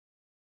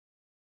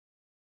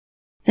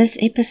This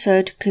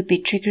episode could be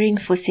triggering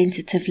for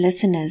sensitive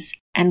listeners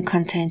and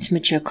contains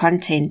mature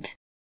content.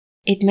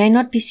 It may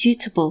not be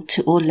suitable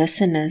to all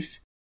listeners.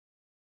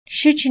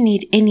 Should you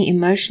need any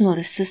emotional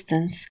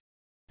assistance,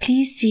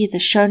 please see the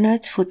show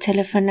notes for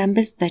telephone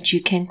numbers that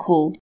you can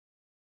call.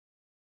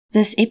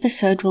 This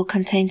episode will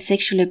contain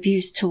sexual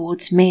abuse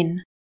towards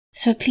men,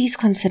 so please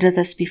consider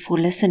this before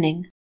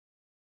listening.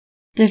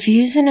 The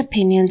views and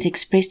opinions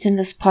expressed in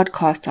this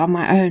podcast are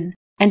my own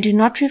and do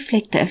not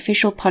reflect the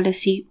official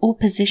policy or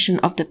position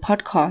of the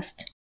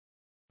podcast.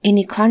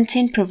 Any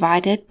content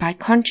provided by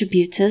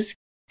contributors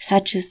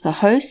such as the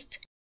host,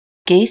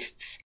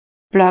 guests,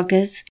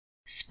 bloggers,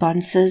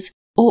 sponsors,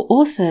 or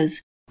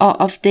authors are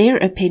of their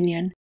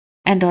opinion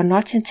and are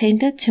not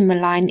intended to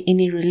malign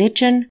any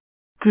religion,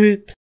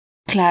 group,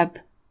 club,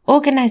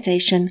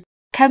 organization,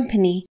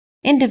 company,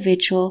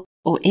 individual,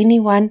 or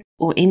anyone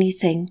or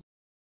anything.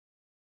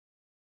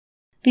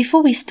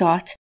 Before we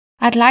start,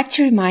 I'd like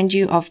to remind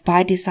you of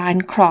By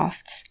Design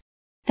Crafts.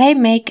 They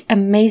make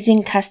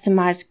amazing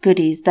customized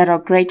goodies that are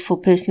great for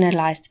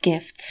personalized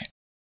gifts.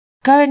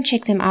 Go and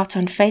check them out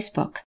on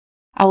Facebook.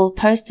 I will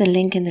post the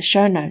link in the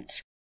show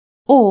notes.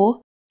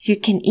 Or you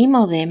can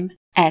email them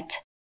at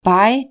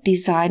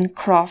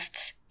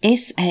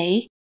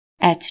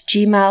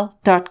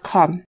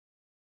bydesigncraftssa@gmail.com.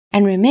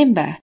 And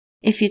remember,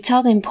 if you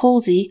tell them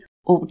Palsy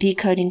or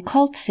Decoding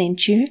Cult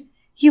sent you,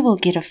 you will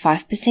get a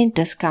 5%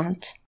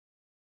 discount.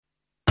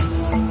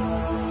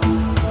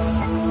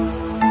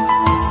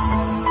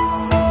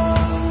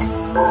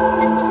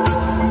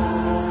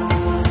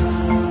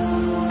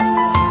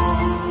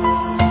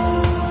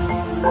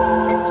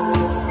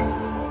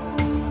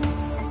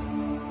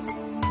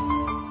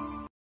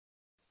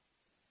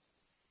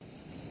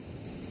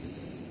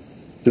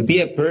 To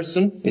be a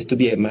person is to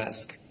be a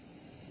mask.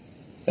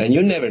 And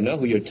you never know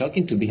who you're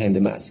talking to behind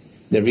the mask.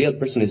 The real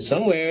person is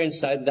somewhere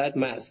inside that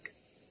mask.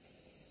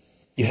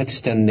 You have to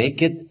stand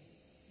naked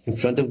in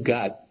front of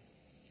God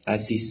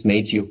as He's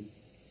made you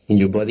in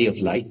your body of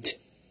light.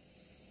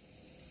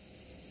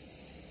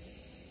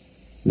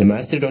 The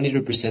Master only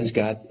represents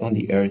God on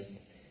the earth.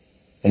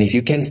 And if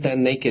you can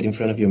stand naked in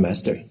front of your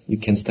Master, you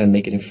can stand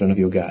naked in front of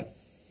your God.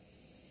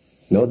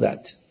 Know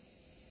that.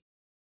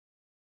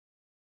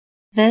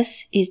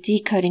 This is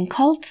Decoding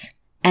Cults,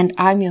 and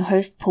I'm your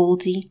host,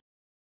 Palsy.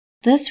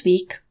 This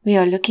week, we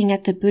are looking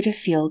at the Buddha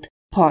Field,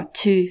 Part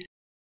 2.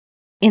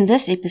 In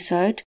this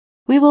episode,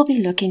 we will be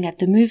looking at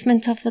the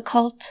movement of the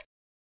cult,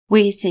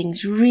 where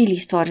things really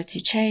started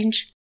to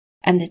change,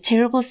 and the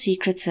terrible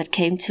secrets that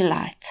came to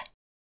light.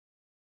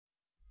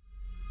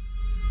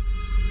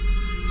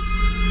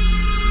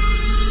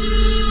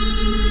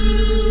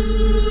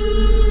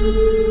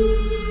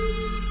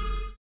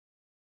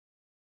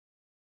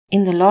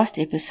 In the last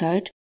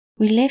episode,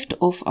 we left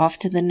off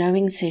after the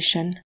knowing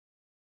session.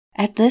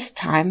 At this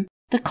time,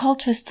 the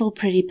cult was still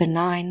pretty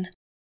benign.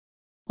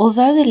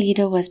 Although the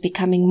leader was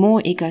becoming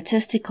more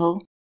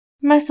egotistical,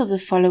 most of the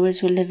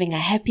followers were living a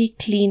happy,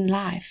 clean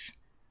life.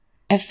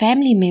 A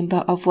family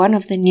member of one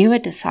of the newer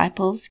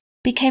disciples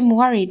became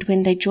worried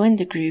when they joined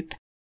the group,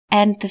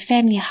 and the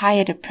family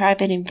hired a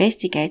private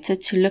investigator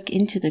to look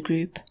into the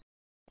group.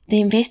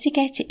 The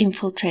investigator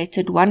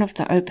infiltrated one of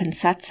the open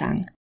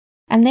satsang,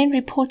 and then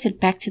reported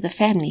back to the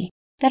family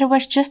that it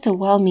was just a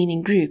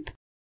well-meaning group.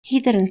 He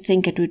didn't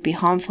think it would be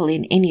harmful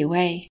in any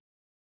way.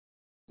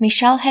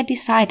 Michel had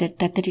decided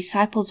that the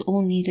disciples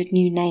all needed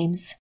new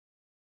names.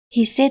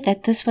 He said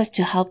that this was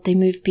to help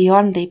them move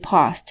beyond their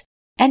past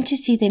and to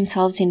see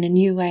themselves in a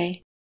new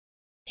way.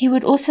 He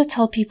would also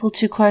tell people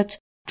to, quote,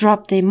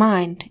 drop their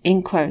mind,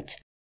 end quote,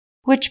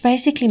 which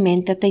basically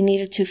meant that they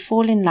needed to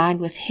fall in line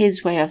with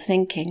his way of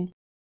thinking.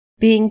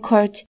 Being,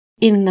 quote,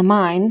 in the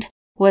mind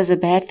was a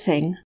bad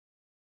thing.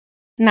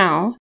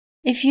 Now,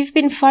 if you've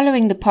been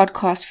following the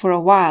podcast for a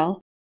while,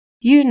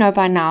 you know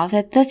by now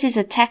that this is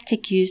a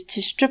tactic used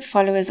to strip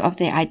followers of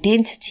their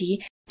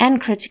identity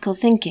and critical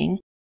thinking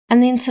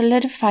and then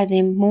solidify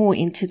them more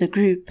into the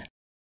group.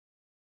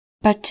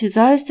 But to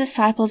those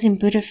disciples in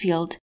Buddha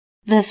Field,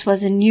 this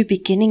was a new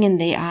beginning in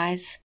their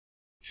eyes.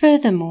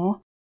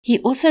 Furthermore, he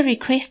also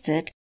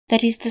requested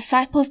that his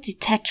disciples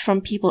detach from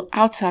people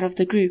outside of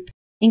the group,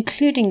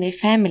 including their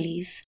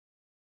families.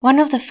 One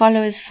of the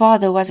followers'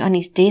 father was on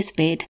his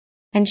deathbed,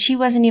 and she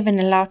wasn't even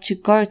allowed to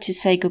go to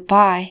say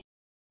goodbye,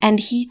 and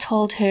he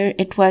told her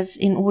it was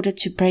in order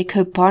to break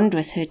her bond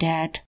with her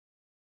dad.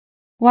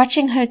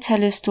 Watching her tell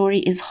her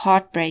story is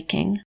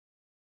heartbreaking.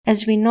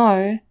 As we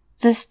know,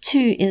 this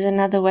too is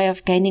another way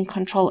of gaining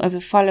control over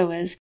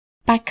followers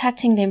by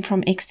cutting them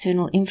from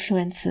external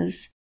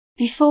influences.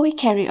 Before we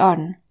carry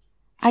on,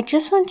 I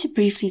just want to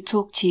briefly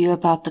talk to you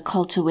about the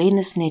Cult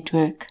Awareness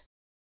Network.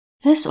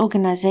 This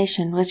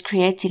organization was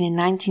created in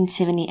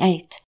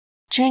 1978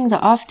 during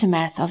the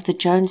aftermath of the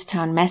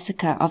Jonestown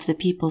massacre of the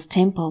People's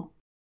Temple.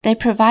 They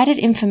provided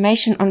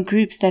information on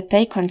groups that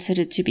they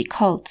considered to be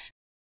cults,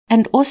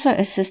 and also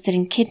assisted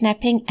in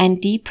kidnapping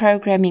and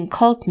deprogramming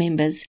cult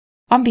members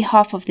on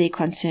behalf of their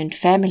concerned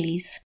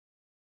families.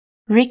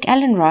 Rick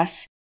Allen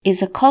Ross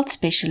is a cult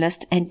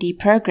specialist and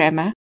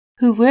deprogrammer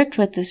who worked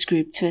with this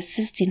group to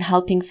assist in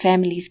helping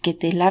families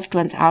get their loved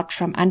ones out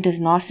from under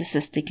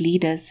narcissistic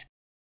leaders.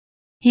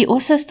 He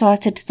also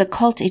started the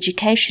Cult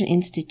Education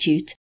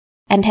Institute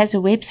and has a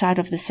website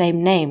of the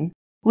same name,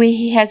 where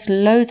he has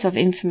loads of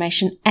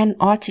information and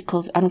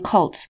articles on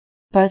cults,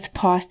 both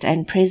past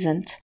and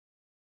present.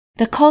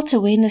 The Cult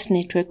Awareness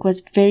Network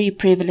was very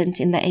prevalent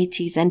in the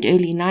 80s and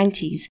early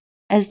 90s,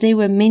 as there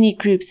were many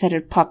groups that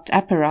had popped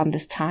up around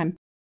this time.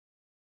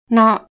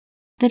 Now,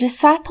 the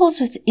disciples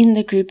within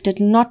the group did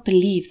not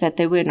believe that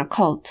they were in a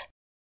cult.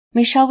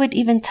 Michelle would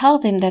even tell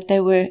them that they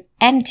were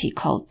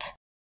anti-cult.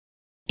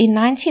 In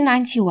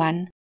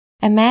 1991,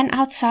 a man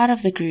outside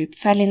of the group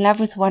fell in love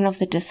with one of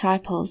the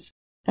disciples,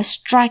 a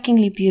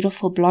strikingly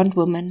beautiful blonde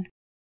woman.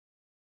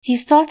 He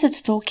started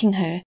stalking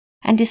her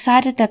and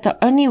decided that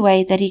the only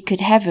way that he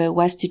could have her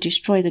was to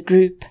destroy the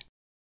group.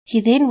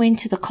 He then went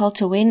to the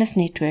Cult Awareness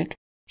Network,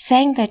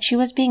 saying that she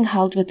was being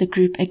held with the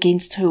group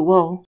against her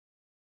will.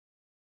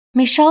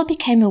 Michelle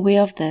became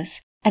aware of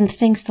this, and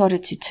things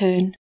started to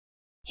turn.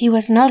 He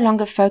was no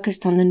longer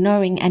focused on the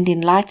knowing and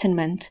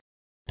enlightenment,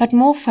 but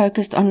more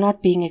focused on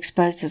not being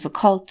exposed as a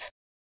cult.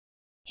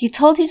 He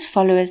told his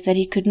followers that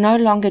he could no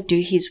longer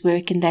do his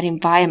work in that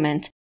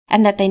environment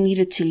and that they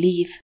needed to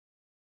leave.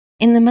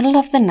 In the middle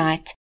of the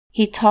night,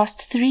 he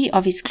tasked 3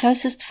 of his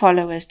closest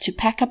followers to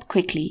pack up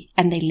quickly,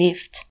 and they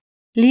left,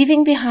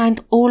 leaving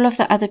behind all of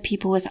the other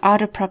people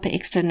without a proper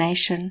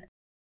explanation.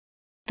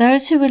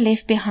 Those who were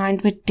left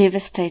behind were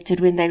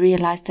devastated when they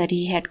realized that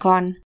he had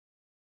gone.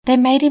 They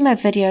made him a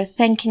video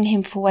thanking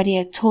him for what he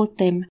had taught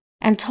them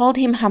and told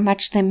him how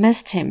much they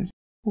missed him,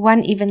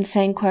 one even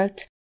saying,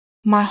 quote,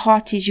 "My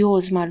heart is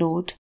yours, my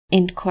lord,"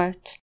 end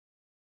quote.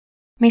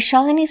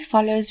 Michelle and his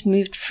followers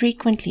moved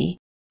frequently,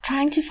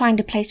 trying to find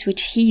a place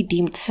which he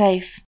deemed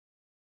safe.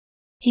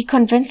 He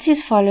convinced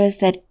his followers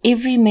that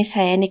every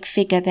messianic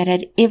figure that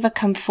had ever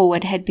come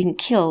forward had been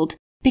killed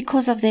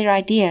because of their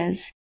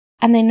ideas,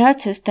 and they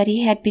noticed that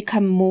he had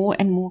become more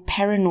and more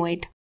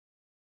paranoid.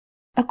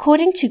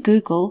 According to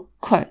Google,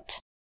 quote,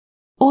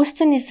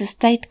 "Austin is the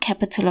state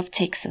capital of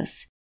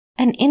Texas,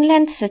 an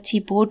inland city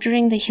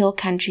bordering the Hill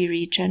Country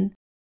region.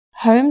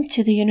 Home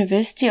to the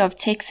University of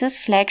Texas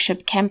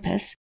flagship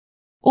campus,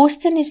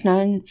 Austin is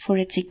known for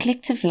its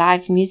eclectic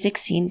live music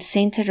scene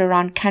centered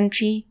around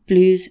country,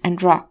 blues,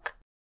 and rock.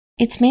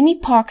 Its many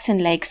parks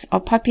and lakes are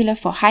popular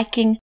for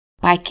hiking,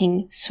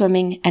 biking,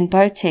 swimming, and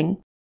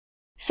boating.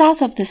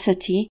 South of the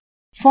city,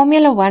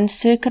 Formula One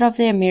Circuit of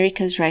the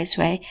Americas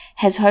Raceway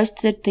has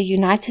hosted the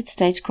United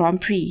States Grand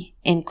Prix,"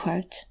 end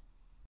quote.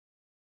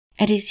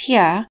 It is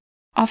here,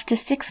 after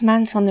 6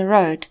 months on the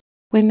road,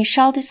 where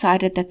Michelle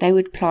decided that they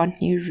would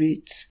plant new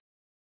roots.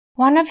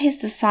 One of his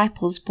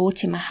disciples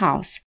bought him a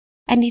house,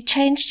 and he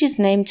changed his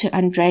name to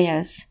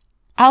Andreas.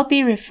 I'll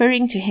be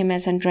referring to him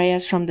as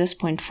Andreas from this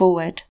point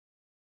forward.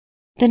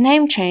 The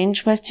name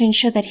change was to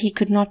ensure that he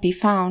could not be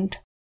found.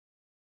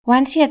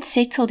 Once he had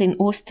settled in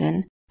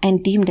Austin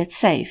and deemed it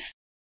safe,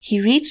 he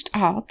reached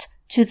out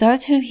to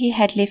those who he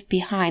had left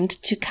behind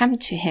to come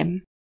to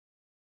him.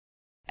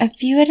 A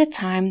few at a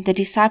time, the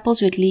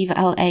disciples would leave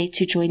LA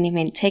to join him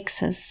in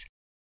Texas.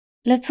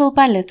 Little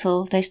by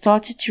little, they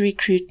started to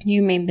recruit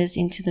new members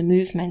into the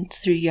movement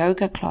through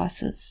yoga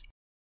classes.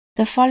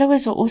 The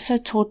followers were also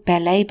taught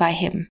ballet by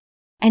him,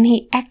 and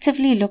he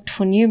actively looked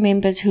for new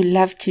members who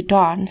loved to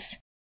dance.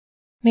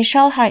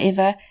 Michelle,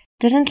 however,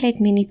 didn't let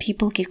many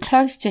people get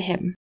close to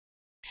him,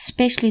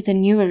 especially the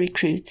newer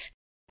recruits,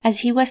 as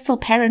he was still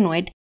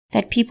paranoid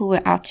that people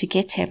were out to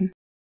get him.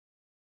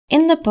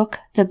 In the book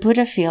The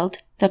Buddha Field,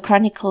 The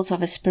Chronicles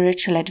of a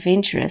Spiritual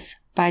Adventuress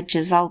by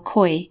Giselle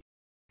Coy,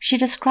 she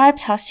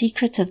describes how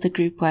secretive the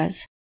group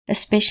was,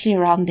 especially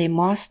around their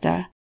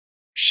master.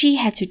 She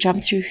had to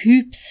jump through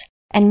hoops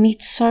and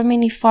meet so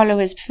many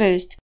followers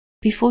first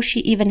before she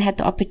even had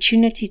the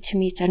opportunity to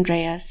meet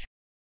Andreas.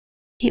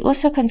 He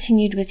also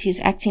continued with his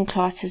acting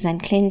classes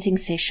and cleansing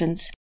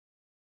sessions.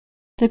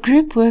 The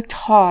group worked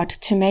hard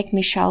to make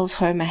Michelle's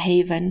home a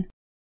haven.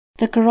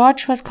 The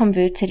garage was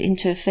converted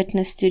into a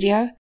fitness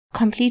studio,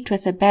 complete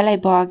with a ballet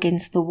bar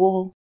against the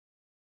wall.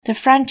 The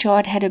front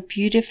yard had a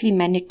beautifully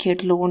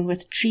manicured lawn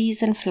with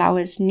trees and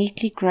flowers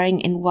neatly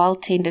growing in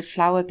well-tended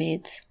flower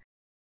beds.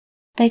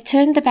 They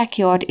turned the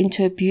backyard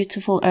into a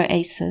beautiful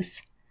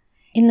oasis.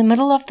 In the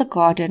middle of the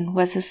garden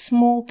was a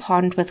small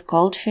pond with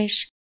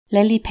goldfish,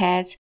 lily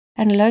pads,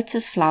 and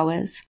lotus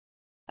flowers.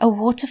 A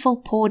waterfall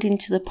poured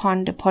into the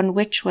pond, upon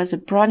which was a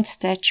bronze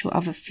statue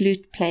of a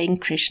flute-playing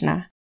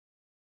Krishna.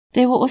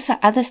 There were also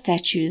other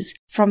statues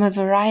from a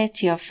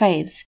variety of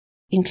faiths,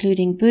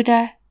 including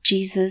Buddha,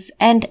 Jesus,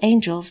 and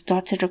angels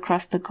dotted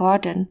across the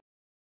garden.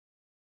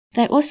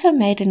 They also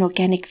made an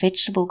organic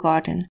vegetable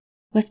garden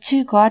with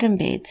 2 garden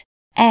beds,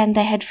 and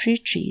they had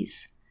fruit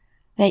trees.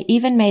 They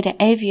even made an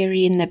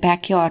aviary in the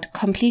backyard,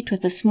 complete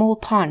with a small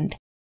pond,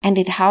 and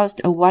it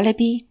housed a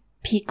wallaby,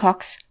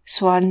 peacocks,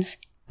 swans,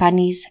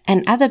 bunnies,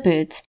 and other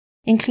birds,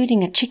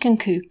 including a chicken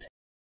coop.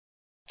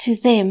 To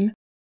them,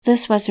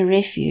 this was a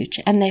refuge,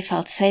 and they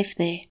felt safe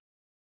there.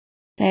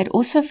 They had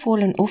also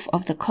fallen off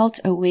of the Cult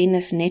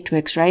Awareness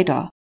Network's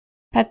radar,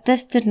 but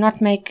this did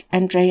not make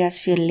Andreas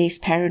feel less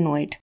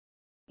paranoid.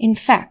 In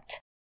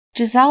fact,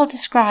 Giselle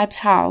describes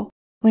how,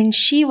 when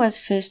she was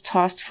first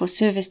tasked for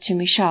service to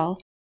Michelle,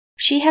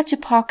 she had to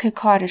park her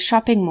car at a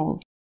shopping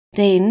mall,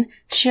 then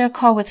share a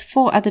car with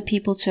 4 other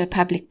people to a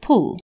public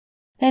pool.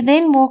 They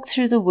then walked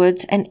through the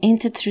woods and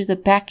entered through the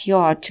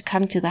backyard to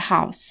come to the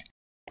house,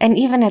 and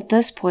even at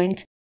this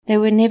point, they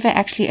were never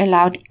actually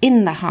allowed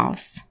in the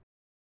house.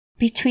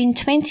 Between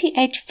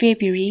 28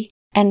 February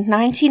and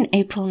 19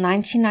 April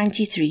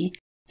 1993,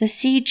 the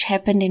siege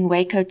happened in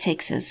Waco,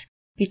 Texas,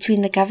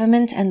 between the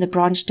government and the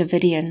Branch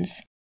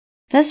Davidians.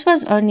 This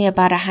was only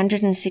about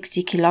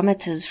 160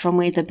 kilometers from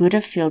where the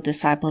Buddhafield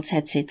disciples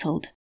had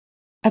settled.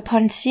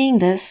 Upon seeing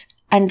this,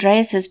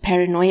 Andreas's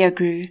paranoia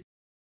grew.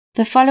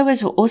 The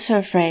followers were also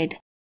afraid,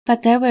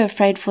 but they were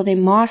afraid for their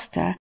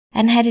master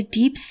and had a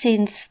deep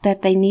sense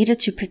that they needed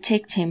to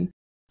protect him,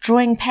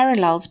 drawing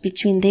parallels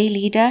between their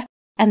leader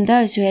and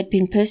those who had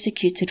been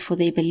persecuted for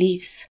their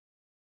beliefs.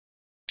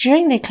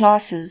 During their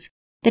classes,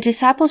 the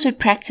disciples would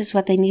practice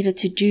what they needed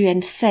to do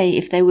and say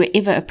if they were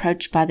ever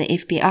approached by the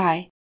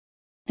FBI.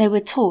 They were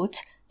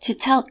taught to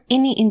tell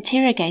any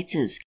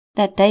interrogators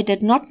that they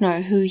did not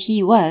know who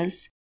he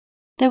was.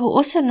 They were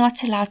also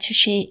not allowed to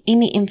share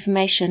any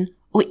information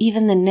or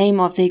even the name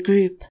of their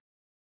group.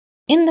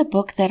 In the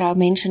book that I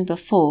mentioned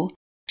before,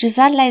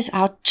 Giselle lays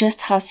out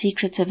just how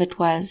secretive it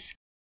was.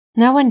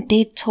 No one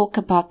dared talk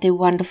about their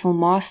wonderful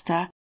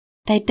master.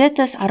 They did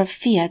this out of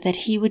fear that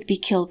he would be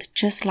killed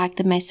just like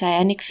the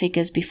messianic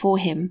figures before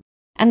him,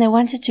 and they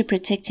wanted to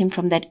protect him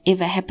from that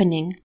ever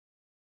happening.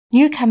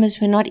 Newcomers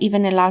were not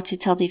even allowed to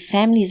tell their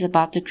families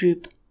about the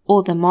group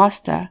or the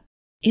master,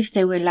 if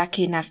they were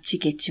lucky enough to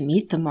get to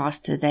meet the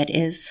master, that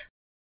is.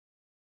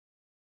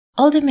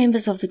 Older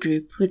members of the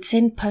group would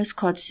send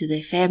postcards to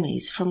their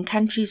families from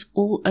countries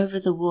all over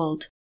the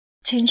world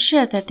to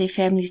ensure that their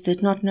families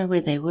did not know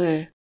where they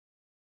were.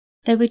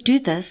 They would do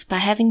this by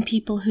having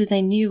people who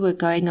they knew were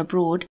going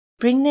abroad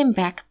bring them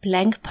back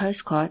blank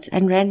postcards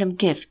and random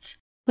gifts,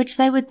 which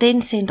they would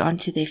then send on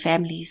to their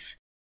families.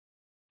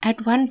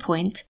 At one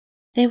point,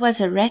 there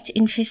was a rat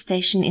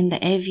infestation in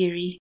the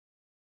aviary.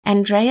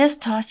 Andreas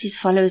tasked his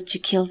followers to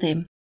kill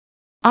them.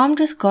 Armed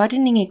with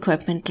gardening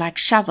equipment like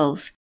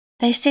shovels,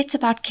 they set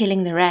about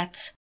killing the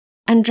rats.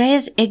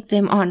 Andreas egged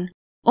them on,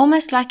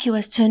 almost like he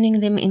was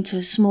turning them into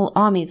a small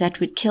army that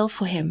would kill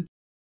for him.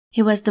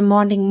 He was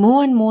demanding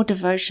more and more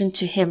devotion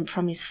to him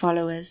from his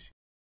followers.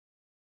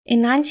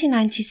 In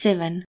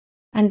 1997,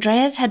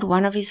 Andreas had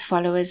one of his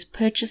followers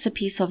purchase a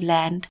piece of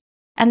land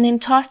and then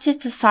tasked his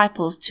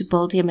disciples to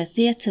build him a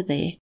theater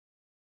there.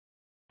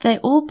 They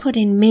all put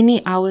in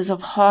many hours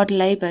of hard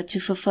labor to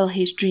fulfill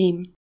his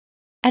dream.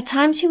 At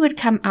times he would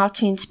come out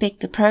to inspect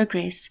the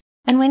progress,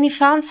 and when he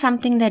found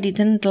something that he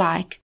didn't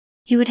like,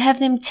 he would have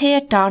them tear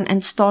it down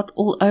and start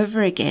all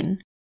over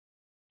again.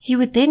 He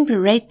would then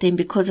berate them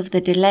because of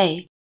the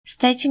delay,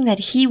 stating that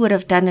he would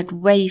have done it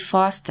way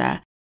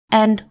faster,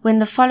 and when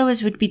the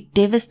followers would be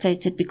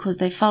devastated because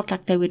they felt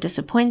like they were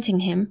disappointing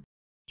him,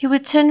 he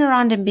would turn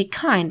around and be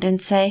kind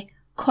and say,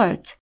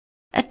 quote,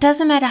 "It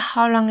doesn't matter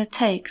how long it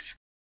takes.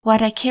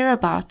 What I care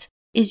about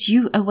is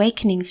you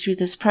awakening through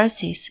this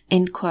process,"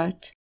 end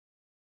quote.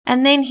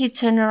 And then he'd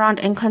turn around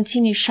and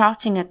continue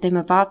shouting at them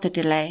about the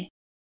delay.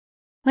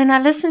 When I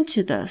listened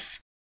to this,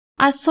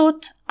 I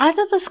thought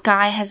either this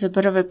guy has a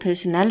bit of a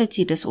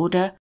personality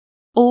disorder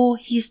or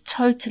he's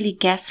totally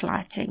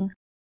gaslighting.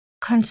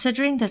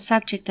 Considering the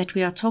subject that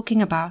we are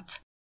talking about,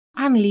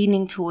 I'm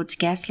leaning towards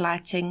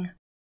gaslighting.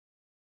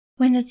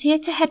 When the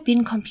theater had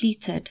been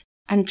completed,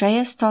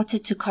 Andreas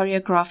started to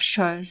choreograph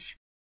shows.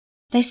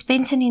 They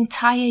spent an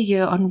entire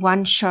year on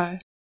one show.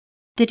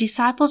 The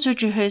disciples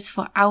would rehearse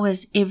for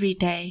hours every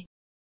day.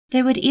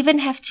 They would even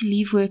have to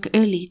leave work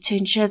early to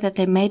ensure that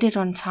they made it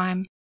on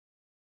time.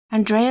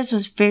 Andreas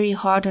was very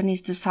hard on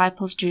his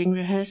disciples during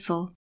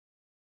rehearsal.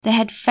 They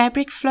had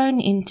fabric flown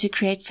in to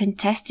create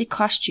fantastic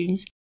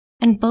costumes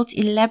and built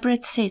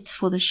elaborate sets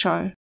for the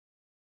show.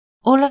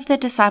 All of the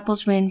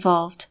disciples were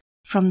involved,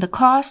 from the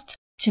cast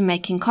to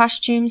making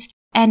costumes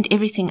and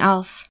everything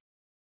else.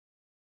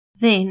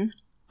 Then,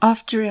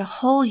 after a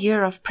whole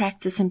year of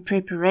practice and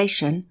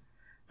preparation,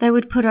 they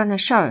would put on a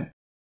show.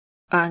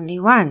 Only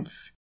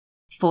once.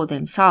 For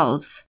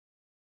themselves.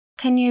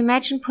 Can you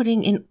imagine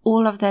putting in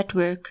all of that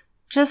work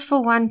just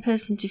for one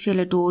person to feel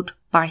adored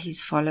by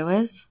his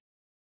followers?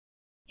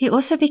 He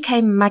also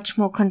became much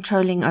more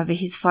controlling over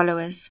his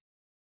followers.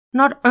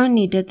 Not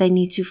only did they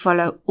need to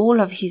follow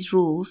all of his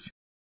rules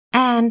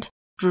and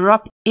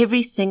drop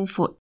everything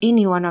for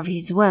any one of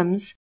his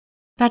whims,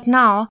 but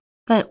now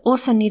they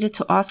also needed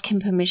to ask him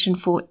permission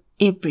for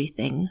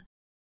everything.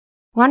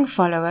 One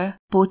follower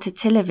bought a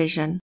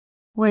television,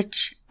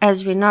 which,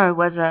 as we know,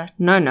 was a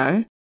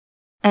no-no,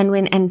 and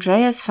when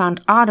Andreas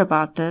found out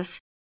about this,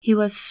 he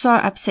was so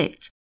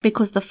upset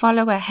because the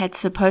follower had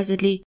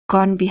supposedly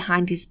gone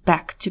behind his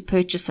back to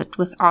purchase it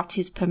without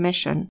his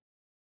permission.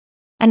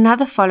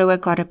 Another follower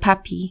got a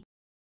puppy.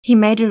 He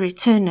made her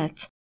return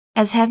it,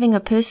 as having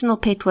a personal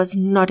pet was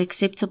not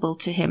acceptable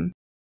to him.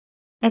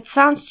 It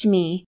sounds to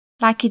me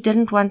like he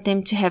didn't want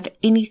them to have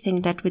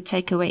anything that would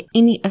take away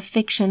any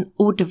affection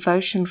or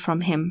devotion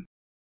from him.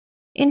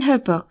 In her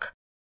book,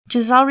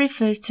 Giselle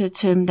refers to a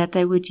term that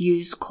they would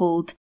use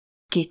called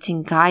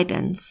getting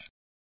guidance,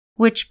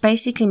 which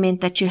basically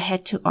meant that you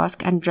had to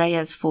ask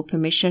Andreas for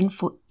permission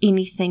for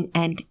anything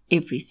and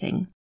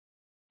everything.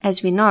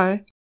 As we know,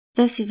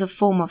 this is a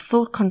form of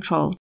thought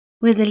control,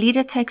 where the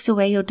leader takes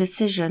away your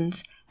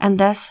decisions and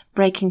thus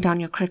breaking down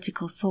your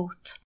critical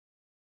thought.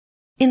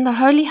 In the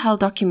Holy Hell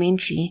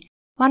documentary,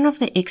 one of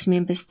the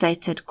ex-members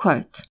stated,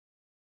 quote,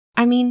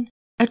 "I mean,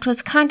 it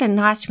was kinda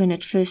nice when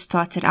it first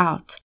started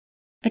out.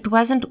 It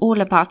wasn't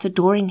all about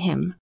adoring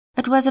him.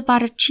 It was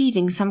about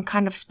achieving some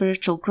kind of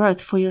spiritual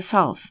growth for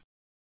yourself,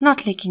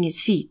 not licking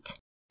his feet."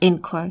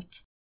 End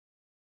quote.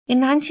 In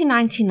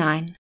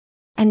 1999,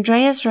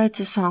 Andreas wrote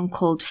a song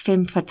called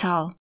Femme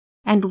Fatale,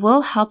 and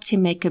Will helped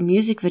him make a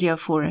music video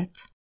for it.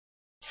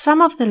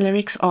 Some of the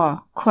lyrics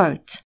are,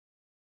 quote,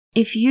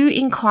 "If you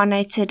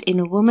incarnated in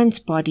a woman's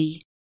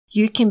body,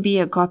 you can be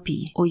a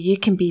gopi or you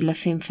can be la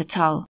femme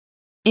fatale.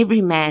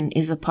 Every man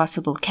is a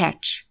possible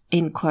catch."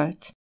 End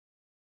quote.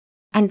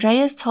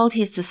 Andreas told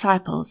his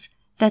disciples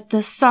that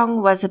this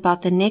song was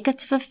about the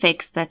negative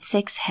effects that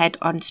sex had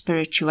on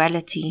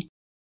spirituality.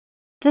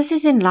 This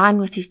is in line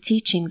with his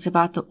teachings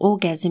about the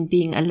orgasm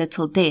being a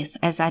little death,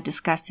 as I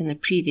discussed in the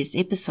previous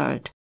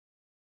episode.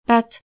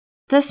 But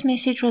this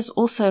message was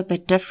also a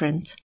bit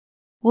different.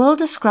 Will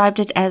described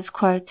it as,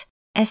 quote,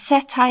 "a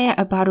satire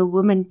about a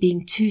woman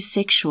being too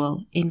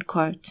sexual," end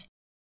quote.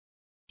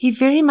 He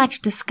very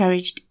much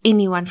discouraged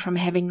anyone from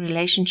having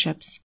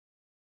relationships.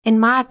 In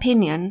my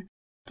opinion,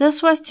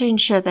 this was to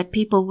ensure that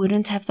people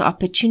wouldn't have the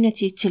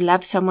opportunity to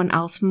love someone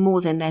else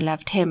more than they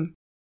loved him.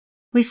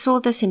 We saw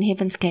this in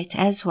Heaven's Gate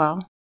as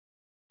well.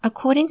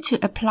 According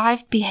to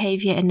applied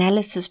behavior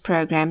analysis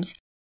programs,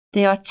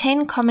 there are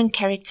 10 common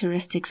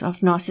characteristics of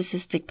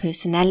narcissistic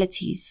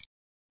personalities.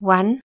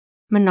 1.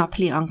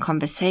 Monopoly on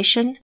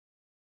conversation.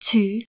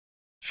 2.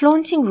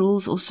 Flaunting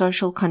rules or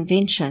social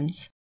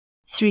conventions.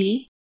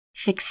 3.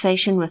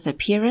 Fixation with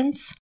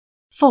appearance.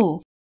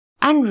 4.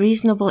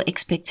 Unreasonable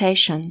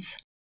expectations.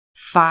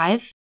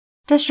 5.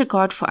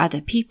 Disregard for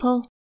other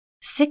people.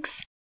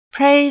 6.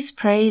 Praise,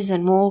 praise,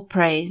 and more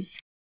praise.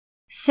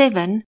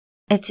 7.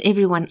 It's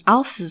everyone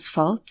else's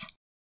fault.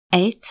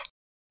 8.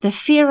 The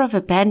fear of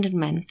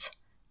abandonment.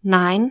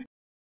 9.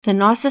 The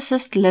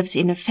narcissist lives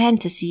in a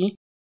fantasy.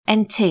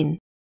 And 10.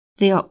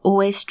 There are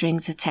always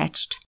strings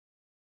attached.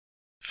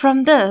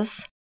 From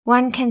this,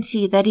 one can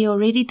see that he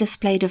already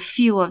displayed a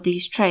few of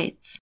these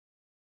traits.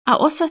 I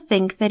also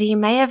think that he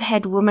may have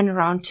had women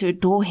around to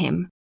adore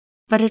him,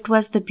 but it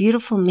was the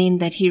beautiful men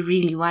that he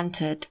really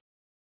wanted.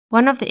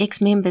 One of the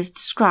ex-members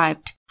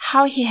described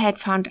how he had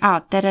found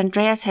out that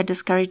Andreas had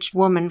discouraged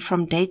women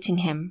from dating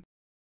him.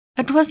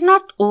 It was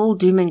not all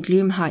doom and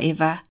gloom,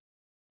 however.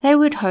 They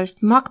would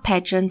host mock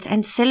pageants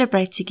and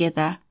celebrate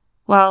together,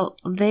 well,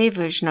 their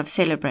version of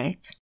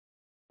celebrate.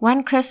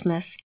 One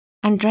Christmas,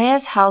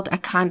 Andreas held a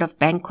kind of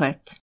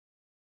banquet.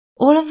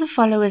 All of the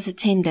followers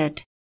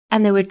attended,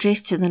 and they were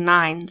dressed to the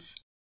nines.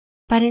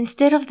 But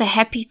instead of the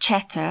happy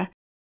chatter,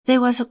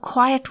 there was a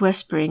quiet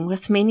whispering,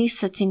 with many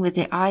sitting with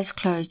their eyes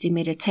closed in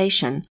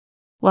meditation,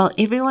 while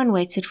everyone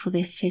waited for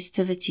their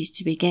festivities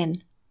to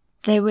begin.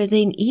 They were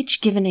then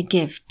each given a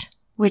gift,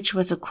 which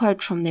was a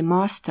quote from their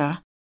master.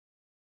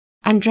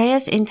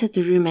 Andreas entered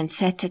the room and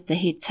sat at the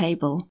head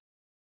table.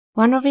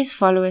 One of his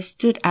followers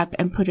stood up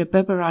and put a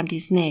bib around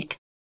his neck,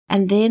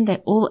 and then they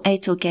all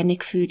ate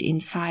organic food in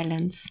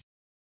silence.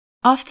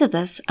 After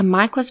this, a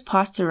mic was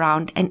passed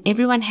around and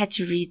everyone had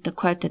to read the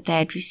quote that they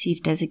had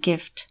received as a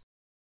gift.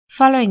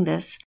 Following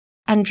this,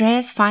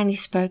 Andreas finally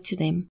spoke to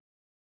them.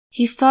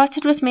 He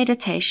started with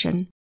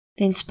meditation,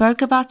 then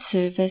spoke about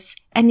service,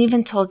 and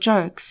even told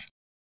jokes.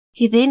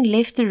 He then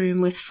left the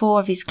room with 4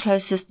 of his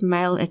closest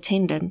male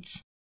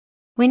attendants.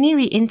 When he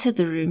re-entered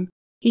the room,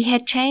 he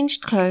had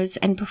changed clothes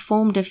and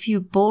performed a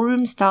few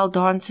ballroom-style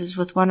dances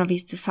with one of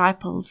his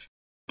disciples.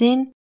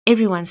 Then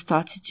everyone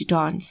started to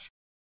dance.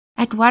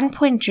 At one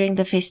point during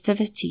the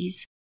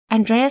festivities,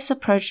 Andreas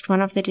approached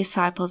one of the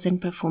disciples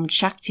and performed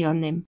Shakti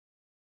on them.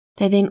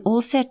 They then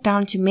all sat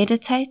down to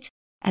meditate,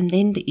 and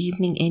then the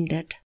evening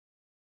ended.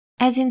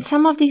 As in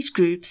some of these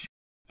groups,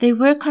 there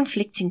were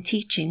conflicting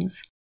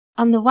teachings.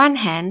 On the one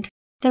hand,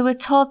 they were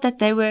told that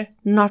they were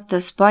not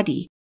this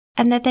body,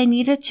 and that they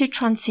needed to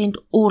transcend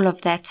all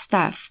of that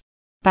stuff.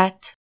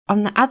 But,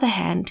 on the other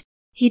hand,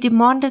 he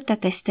demanded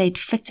that they stayed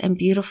fit and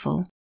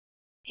beautiful.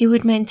 He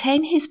would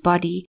maintain his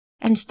body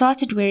and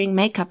started wearing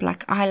makeup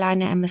like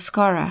eyeliner and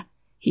mascara.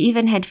 He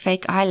even had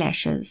fake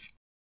eyelashes.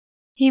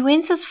 He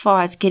went as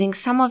far as getting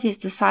some of his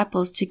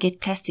disciples to get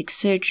plastic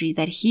surgery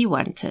that he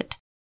wanted.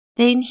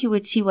 Then he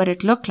would see what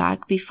it looked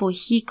like before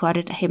he got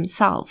it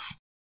himself.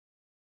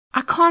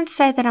 I can't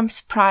say that I'm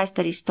surprised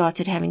that he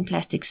started having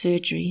plastic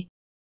surgery.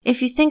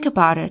 If you think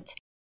about it,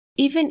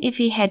 even if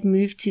he had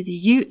moved to the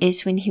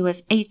US when he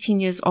was 18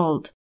 years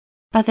old,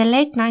 by the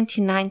late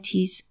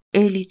 1990s,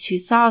 early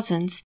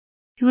 2000s,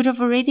 he would have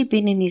already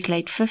been in his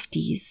late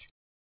 50s.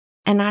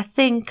 And I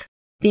think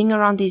being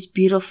around these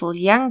beautiful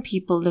young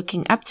people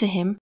looking up to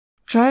him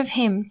drove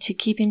him to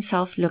keep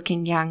himself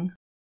looking young.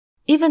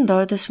 Even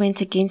though this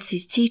went against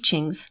his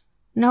teachings,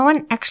 no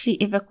one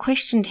actually ever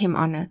questioned him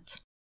on it.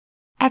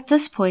 At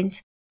this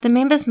point, the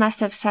members must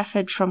have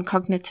suffered from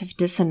cognitive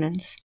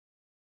dissonance.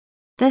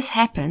 This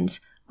happens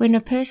when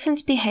a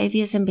person's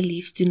behaviors and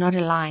beliefs do not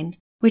align,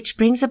 which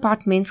brings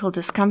about mental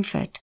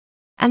discomfort,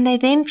 and they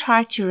then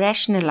try to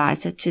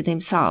rationalize it to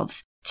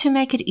themselves to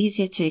make it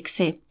easier to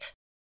accept.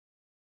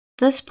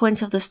 This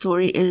point of the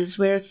story is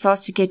where it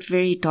starts to get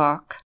very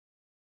dark.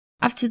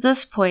 Up to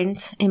this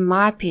point, in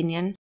my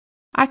opinion,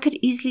 I could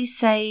easily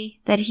say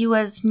that he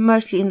was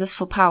mostly in this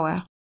for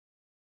power.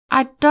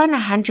 I don't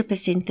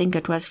 100% think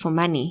it was for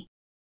money.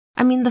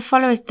 I mean, the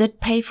followers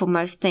did pay for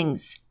most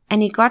things,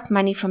 and he got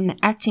money from the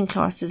acting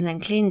classes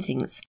and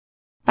cleansings,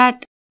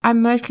 but I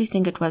mostly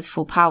think it was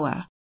for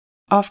power.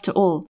 After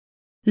all,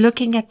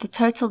 looking at the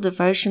total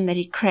devotion that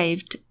he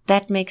craved,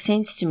 that makes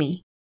sense to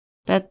me.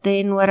 But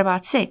then what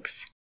about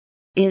sex?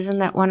 Isn't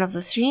that one of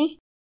the three?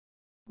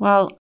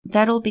 Well,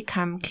 that'll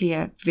become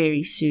clear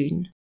very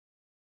soon.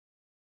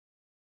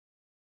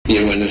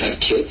 You want to have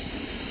kids?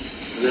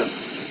 No.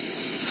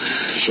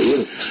 For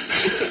you.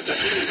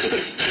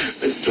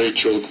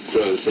 Spiritual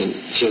growth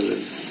and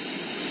children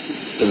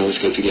don't always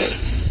go together.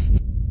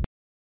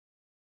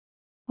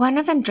 One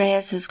of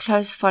Andreas's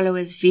close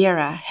followers,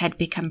 Vera, had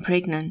become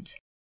pregnant.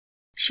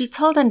 She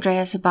told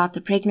Andreas about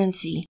the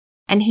pregnancy,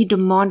 and he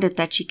demanded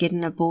that she get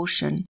an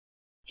abortion.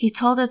 He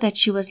told her that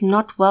she was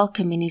not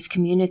welcome in his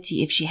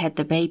community if she had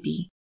the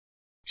baby.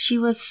 She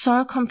was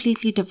so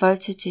completely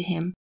devoted to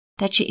him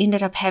that she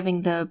ended up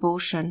having the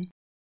abortion.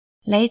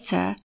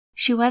 Later,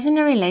 she was in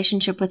a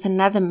relationship with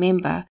another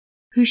member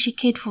who she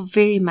cared for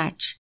very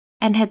much,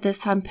 and had this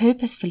time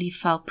purposefully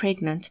fell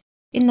pregnant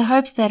in the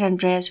hopes that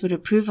Andreas would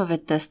approve of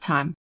it this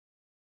time.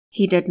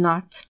 He did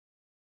not.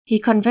 He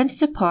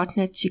convinced her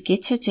partner to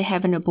get her to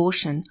have an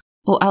abortion,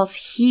 or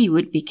else he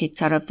would be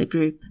kicked out of the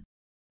group.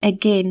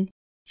 Again,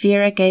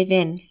 Vera gave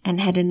in and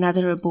had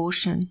another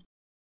abortion.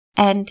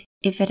 And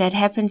if it had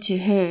happened to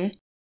her,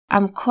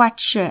 I'm quite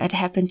sure it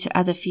happened to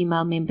other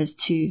female members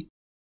too.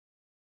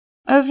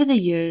 Over the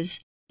years,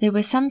 there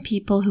were some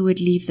people who would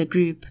leave the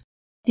group.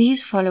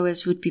 These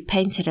followers would be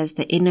painted as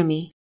the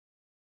enemy.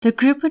 The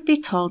group would be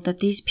told that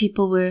these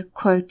people were,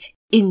 quote,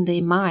 in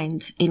their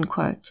minds, end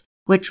quote,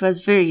 which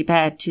was very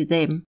bad to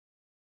them.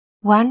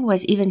 One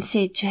was even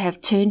said to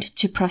have turned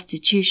to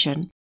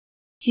prostitution.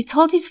 He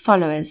told his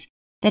followers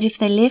that if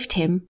they left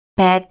him,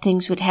 bad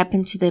things would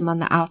happen to them on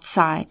the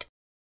outside.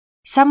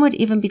 Some would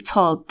even be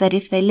told that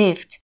if they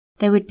left,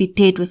 they would be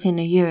dead within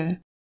a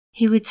year.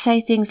 He would say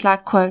things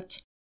like,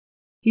 quote,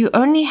 "You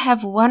only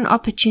have one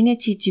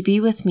opportunity to be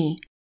with me,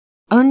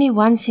 only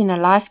once in a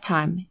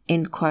lifetime,"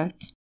 end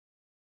quote.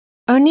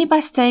 Only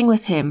by staying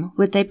with him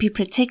would they be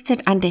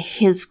protected under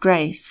his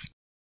grace.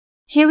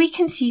 Here we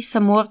can see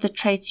some more of the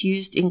traits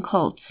used in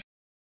cults,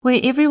 where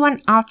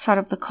everyone outside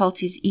of the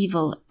cult is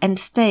evil and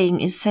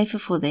staying is safer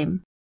for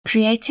them.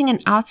 Creating an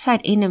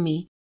outside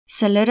enemy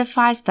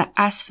solidifies the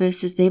us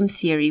versus them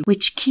theory,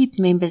 which keep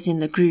members in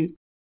the group.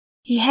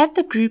 He had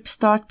the group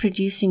start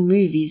producing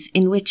movies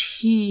in which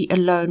he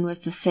alone was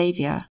the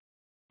savior.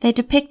 They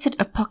depicted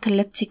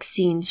apocalyptic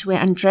scenes where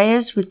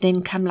Andreas would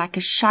then come like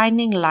a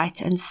shining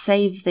light and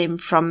save them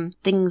from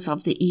things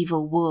of the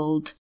evil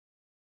world.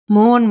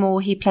 More and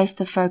more he placed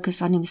the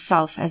focus on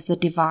himself as the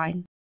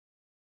divine.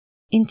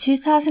 In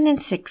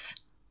 2006,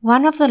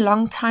 one of the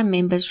long-time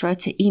members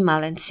wrote an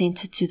email and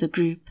sent it to the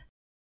group.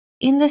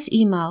 In this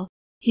email,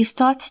 he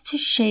started to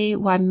share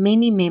why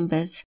many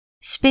members,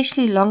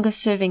 especially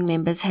longer-serving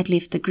members, had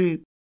left the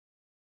group.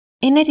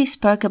 In it, he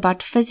spoke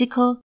about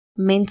physical,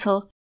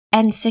 mental,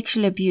 and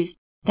sexual abuse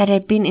that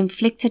had been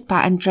inflicted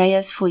by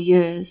Andreas for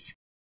years.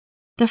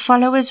 The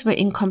followers were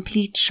in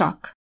complete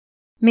shock.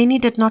 Many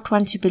did not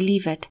want to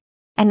believe it,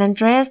 and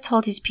Andreas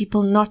told his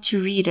people not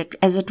to read it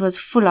as it was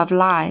full of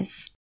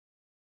lies.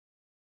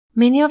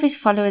 Many of his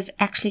followers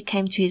actually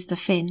came to his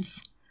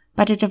defense,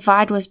 but a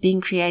divide was being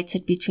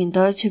created between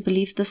those who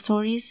believed the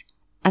stories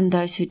and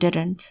those who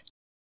didn't.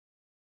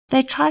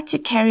 They tried to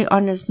carry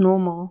on as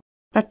normal,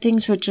 but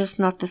things were just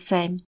not the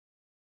same.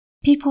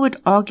 People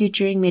would argue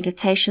during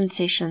meditation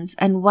sessions,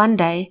 and one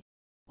day,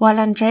 while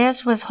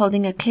Andreas was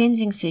holding a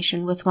cleansing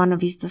session with one of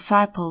his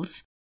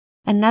disciples,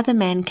 another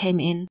man came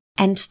in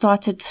and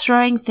started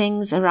throwing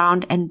things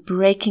around and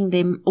breaking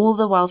them, all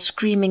the while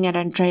screaming at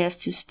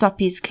Andreas to stop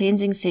his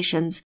cleansing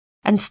sessions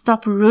and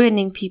stop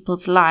ruining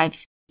people's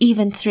lives,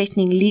 even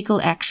threatening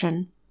legal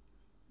action.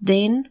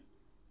 Then,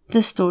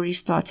 the story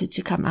started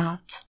to come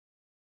out.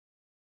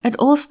 It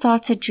all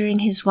started during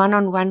his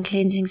one-on-one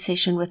cleansing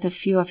session with a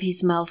few of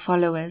his male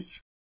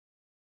followers.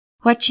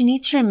 What you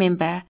need to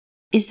remember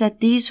is that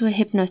these were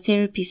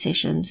hypnotherapy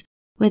sessions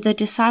where the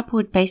disciple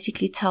would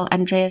basically tell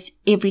Andreas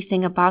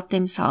everything about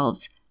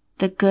themselves,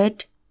 the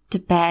good, the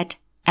bad,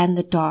 and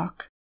the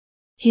dark.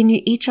 He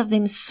knew each of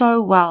them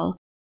so well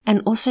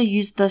and also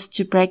used this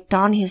to break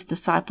down his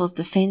disciples'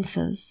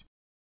 defenses.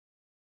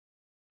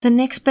 The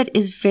next bit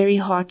is very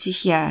hard to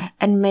hear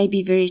and may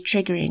be very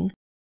triggering,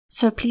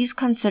 so please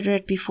consider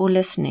it before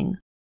listening,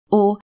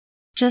 or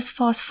just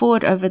fast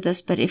forward over this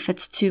bit if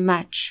it's too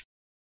much.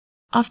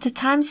 After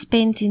time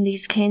spent in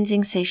these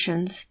cleansing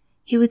sessions,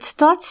 he would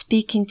start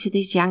speaking to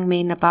these young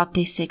men about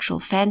their sexual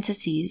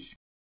fantasies.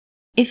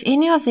 If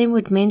any of them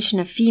would mention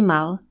a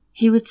female,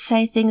 he would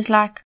say things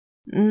like,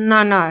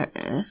 No,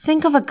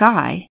 think of a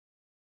guy.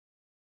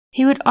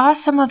 He would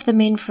ask some of the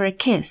men for a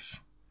kiss.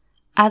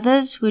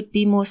 Others would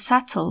be more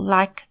subtle,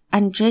 like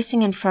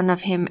undressing in front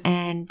of him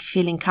and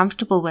feeling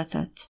comfortable with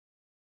it.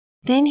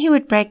 Then he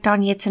would break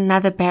down yet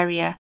another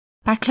barrier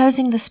by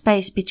closing the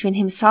space between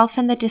himself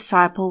and the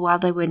disciple while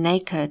they were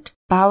naked,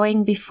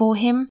 bowing before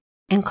him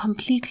and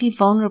completely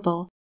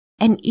vulnerable,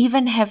 and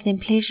even have them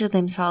pleasure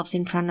themselves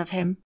in front of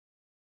him.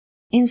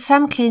 In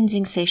some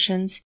cleansing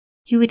sessions,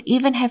 he would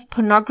even have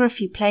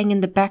pornography playing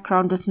in the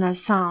background with no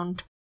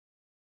sound.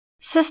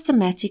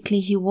 Systematically,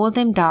 he wore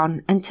them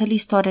down until he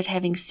started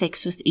having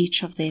sex with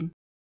each of them,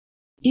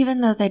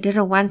 even though they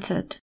didn't want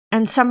it,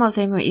 and some of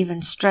them were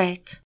even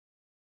straight.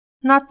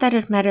 Not that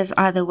it matters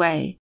either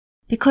way,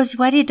 because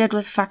what he did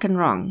was fucking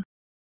wrong.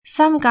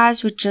 Some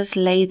guys would just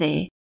lay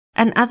there,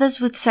 and others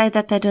would say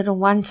that they didn't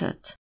want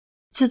it.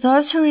 To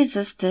those who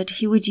resisted,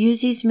 he would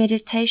use his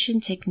meditation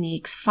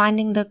techniques,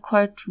 finding the,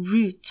 quote,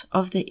 root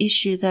of the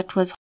issue that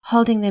was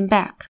holding them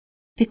back,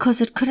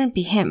 because it couldn't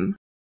be him,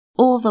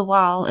 all the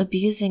while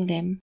abusing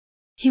them.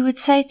 He would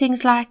say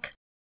things like,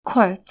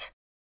 quote,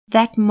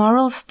 that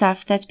moral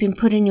stuff that's been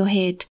put in your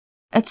head,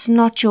 it's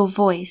not your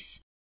voice.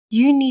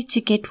 You need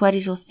to get what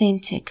is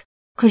authentic,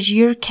 because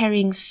you're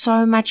carrying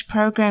so much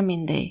program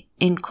in there,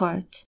 end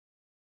quote.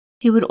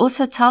 He would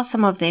also tell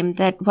some of them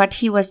that what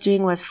he was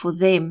doing was for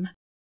them,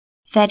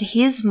 that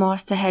his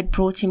master had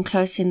brought him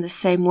close in the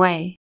same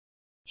way.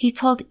 He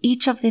told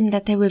each of them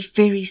that they were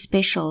very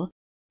special,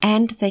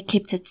 and they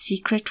kept it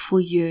secret for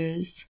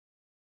years.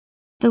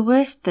 The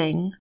worst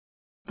thing,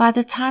 by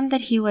the time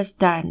that he was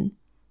done,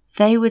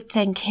 they would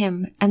thank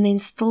him and then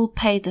still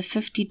pay the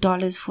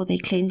 $50 for their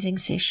cleansing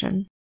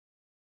session.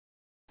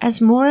 As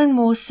more and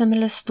more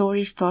similar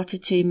stories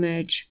started to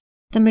emerge,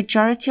 the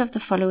majority of the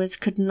followers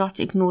could not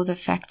ignore the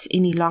facts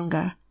any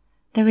longer.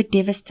 They were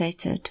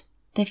devastated.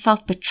 They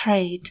felt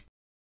betrayed.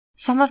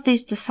 Some of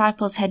these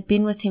disciples had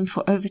been with him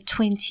for over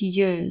 20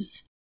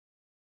 years.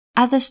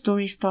 Other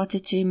stories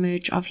started to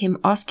emerge of him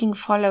asking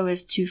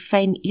followers to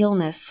feign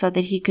illness so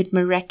that he could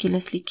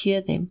miraculously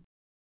cure them.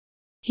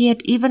 He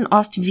had even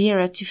asked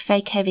Vera to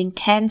fake having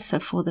cancer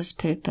for this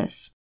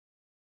purpose.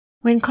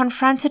 When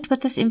confronted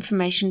with this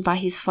information by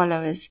his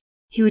followers,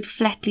 he would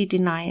flatly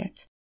deny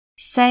it,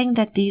 saying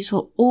that these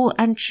were all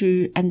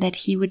untrue and that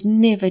he would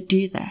never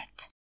do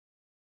that.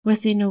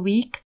 Within a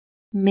week,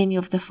 many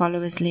of the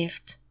followers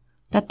left.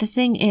 But the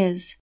thing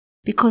is,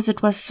 because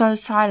it was so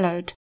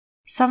siloed,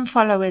 some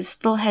followers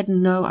still had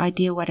no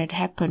idea what had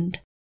happened.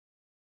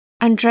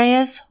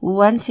 Andreas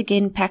once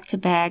again packed a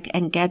bag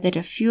and gathered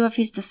a few of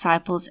his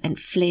disciples and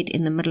fled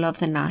in the middle of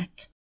the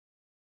night.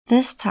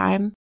 This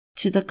time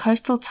to the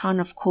coastal town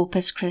of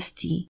Corpus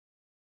Christi.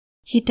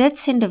 He did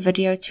send a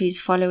video to his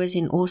followers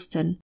in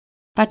Austin,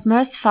 but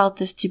most felt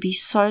this to be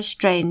so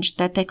strange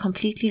that they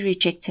completely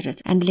rejected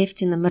it and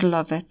left in the middle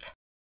of it.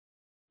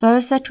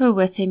 Those that were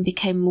with him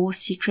became more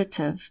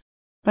secretive,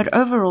 but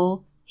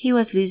overall, he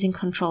was losing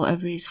control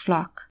over his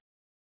flock.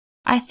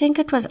 I think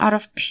it was out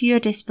of pure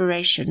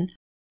desperation,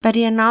 but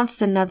he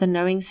announced another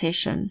knowing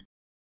session.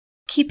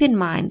 Keep in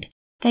mind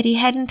that he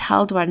hadn't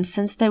held one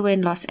since they were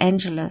in Los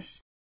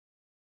Angeles.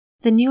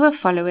 The newer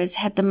followers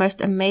had the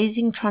most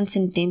amazing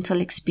transcendental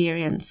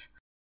experience,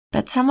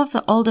 but some of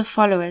the older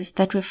followers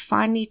that were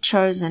finally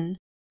chosen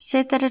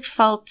said that it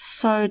felt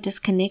so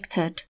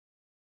disconnected.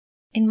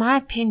 In my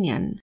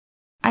opinion,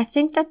 I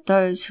think that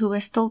those who were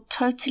still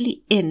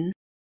totally in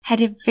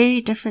had a very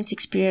different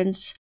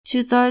experience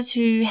to those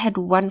who had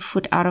one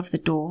foot out of the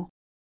door.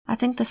 I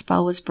think the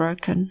spell was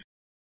broken.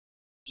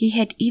 He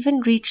had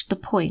even reached the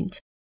point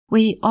where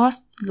he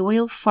asked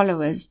loyal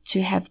followers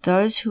to have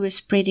those who were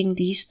spreading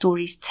these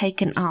stories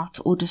taken out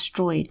or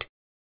destroyed.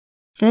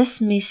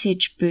 This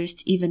message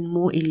burst even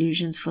more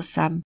illusions for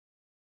some,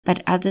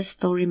 but others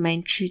still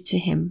remained true to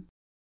him.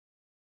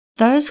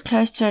 Those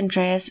close to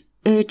Andreas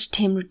urged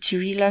him to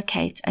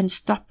relocate and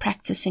stop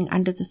practicing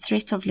under the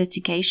threat of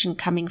litigation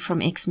coming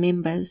from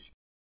ex-members.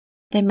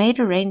 They made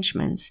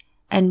arrangements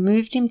and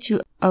moved him to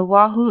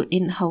Oahu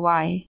in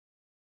Hawaii.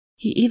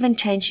 He even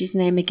changed his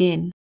name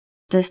again,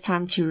 this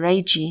time to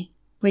Reiji,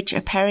 which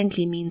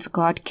apparently means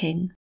God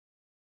King.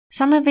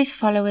 Some of his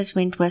followers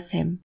went with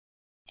him.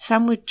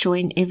 Some would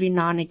join every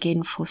now and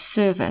again for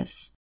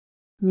service.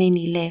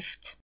 Many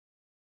left.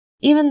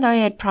 Even though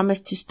he had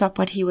promised to stop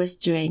what he was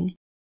doing,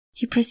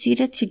 he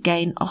proceeded to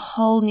gain a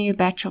whole new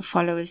batch of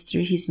followers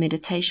through his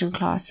meditation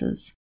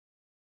classes.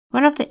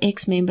 One of the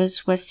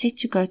ex-members was set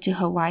to go to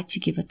Hawaii to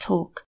give a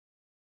talk.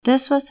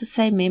 This was the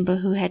same member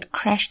who had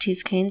crashed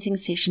his cleansing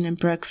session and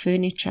broke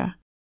furniture.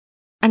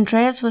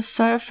 Andreas was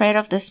so afraid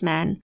of this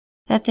man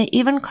that they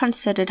even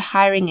considered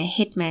hiring a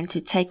hitman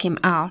to take him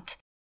out,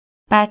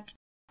 but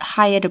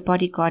hired a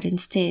bodyguard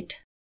instead.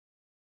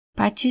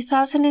 By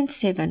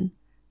 2007,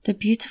 the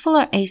beautiful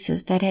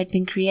oasis that had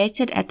been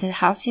created at the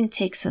house in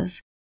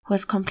Texas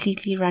was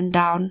completely run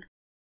down.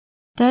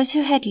 Those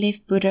who had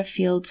left Buddha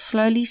Field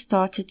slowly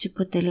started to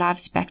put their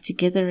lives back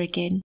together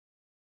again.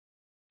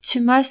 To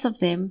most of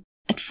them,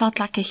 it felt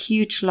like a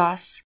huge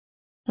loss,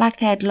 like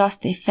they had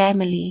lost their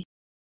family.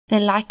 They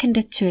likened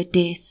it to a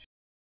death.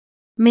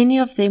 Many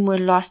of them were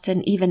lost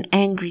and even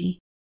angry.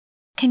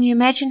 Can you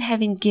imagine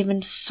having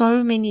given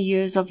so many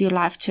years of your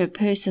life to a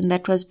person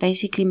that was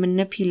basically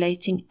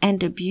manipulating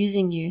and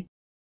abusing you,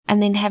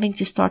 and then having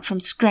to start from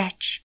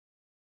scratch?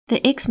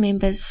 The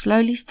ex-members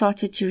slowly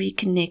started to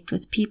reconnect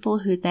with people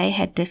who they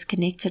had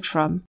disconnected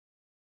from.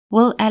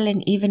 Will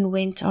Allen even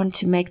went on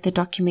to make the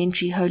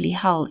documentary Holy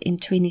Hell in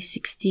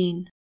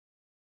 2016.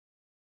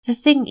 The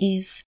thing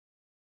is,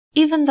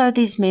 even though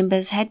these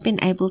members had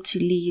been able to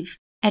leave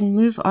and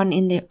move on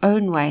in their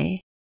own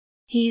way,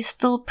 he is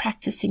still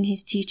practicing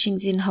his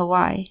teachings in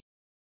Hawaii.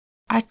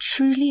 I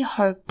truly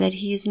hope that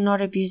he is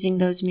not abusing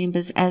those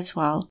members as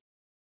well,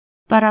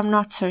 but I'm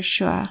not so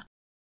sure.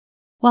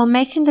 While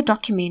making the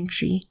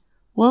documentary,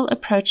 Will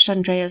approached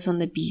Andreas on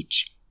the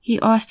beach. He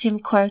asked him,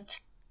 quote,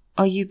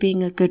 "Are you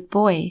being a good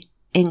boy?"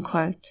 end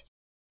quote.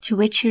 To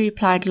which he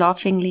replied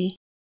laughingly,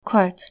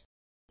 quote,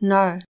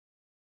 "No,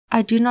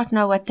 I do not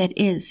know what that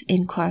is,"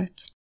 end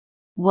quote.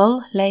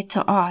 Will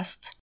later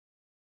asked,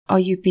 "Are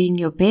you being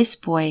your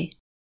best boy?"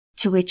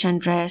 To which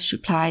Andreas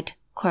replied,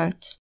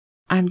 quote,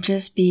 "I'm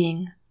just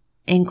being,"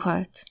 end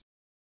quote.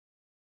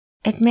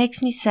 It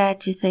makes me sad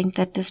to think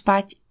that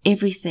despite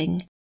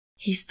everything,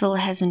 he still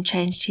hasn't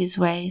changed his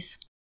ways.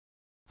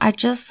 I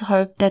just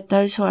hope that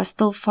those who are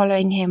still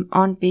following him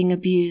aren't being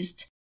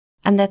abused,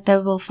 and that they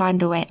will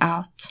find a way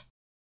out.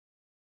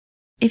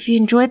 If you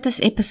enjoyed this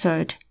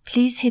episode,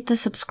 please hit the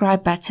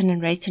subscribe button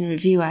and rate and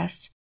review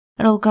us.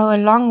 It'll go a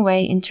long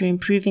way into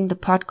improving the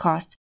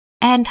podcast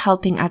and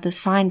helping others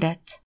find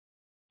it.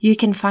 You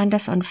can find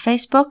us on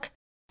Facebook,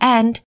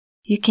 and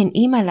you can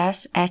email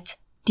us at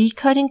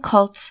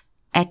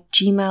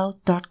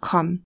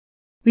decodingcults@gmail.com.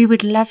 We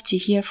would love to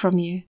hear from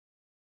you.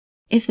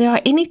 If there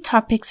are any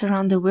topics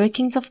around the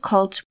workings of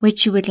cults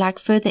which you would like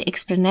further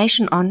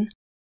explanation on,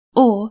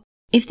 or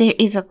if there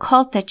is a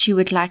cult that you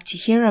would like to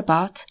hear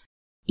about,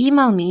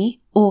 email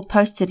me or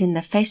post it in the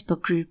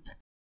Facebook group.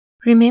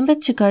 Remember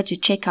to go to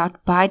check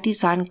out By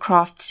Design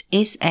Crafts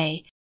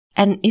SA,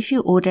 and if you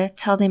order,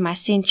 tell them I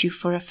sent you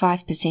for a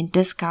 5%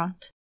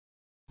 discount.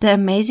 The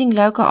amazing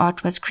logo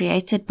art was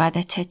created by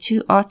the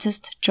tattoo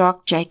artist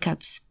Jock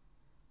Jacobs.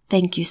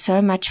 Thank you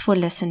so much for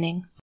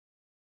listening.